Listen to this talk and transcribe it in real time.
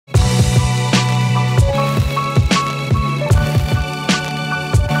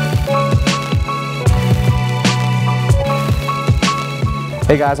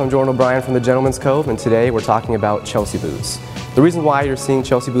Hey guys, I'm Jordan O'Brien from the Gentleman's Cove, and today we're talking about Chelsea boots. The reason why you're seeing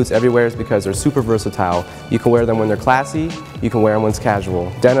Chelsea boots everywhere is because they're super versatile. You can wear them when they're classy, you can wear them when it's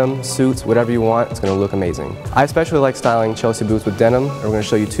casual. Denim, suits, whatever you want, it's going to look amazing. I especially like styling Chelsea boots with denim, and we're going to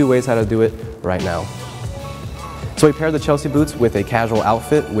show you two ways how to do it right now. So we pair the Chelsea boots with a casual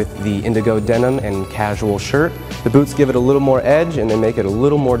outfit with the indigo denim and casual shirt. The boots give it a little more edge and they make it a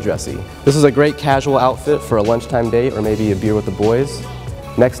little more dressy. This is a great casual outfit for a lunchtime date or maybe a beer with the boys.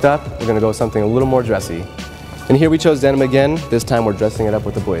 Next up, we're going to go with something a little more dressy. And here we chose denim again. This time we're dressing it up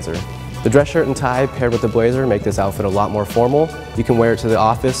with the blazer. The dress shirt and tie paired with the blazer make this outfit a lot more formal. You can wear it to the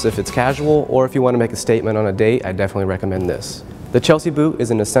office if it's casual, or if you want to make a statement on a date, I definitely recommend this. The Chelsea boot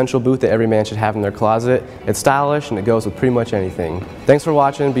is an essential boot that every man should have in their closet. It's stylish and it goes with pretty much anything. Thanks for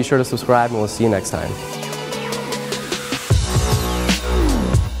watching. Be sure to subscribe and we'll see you next time.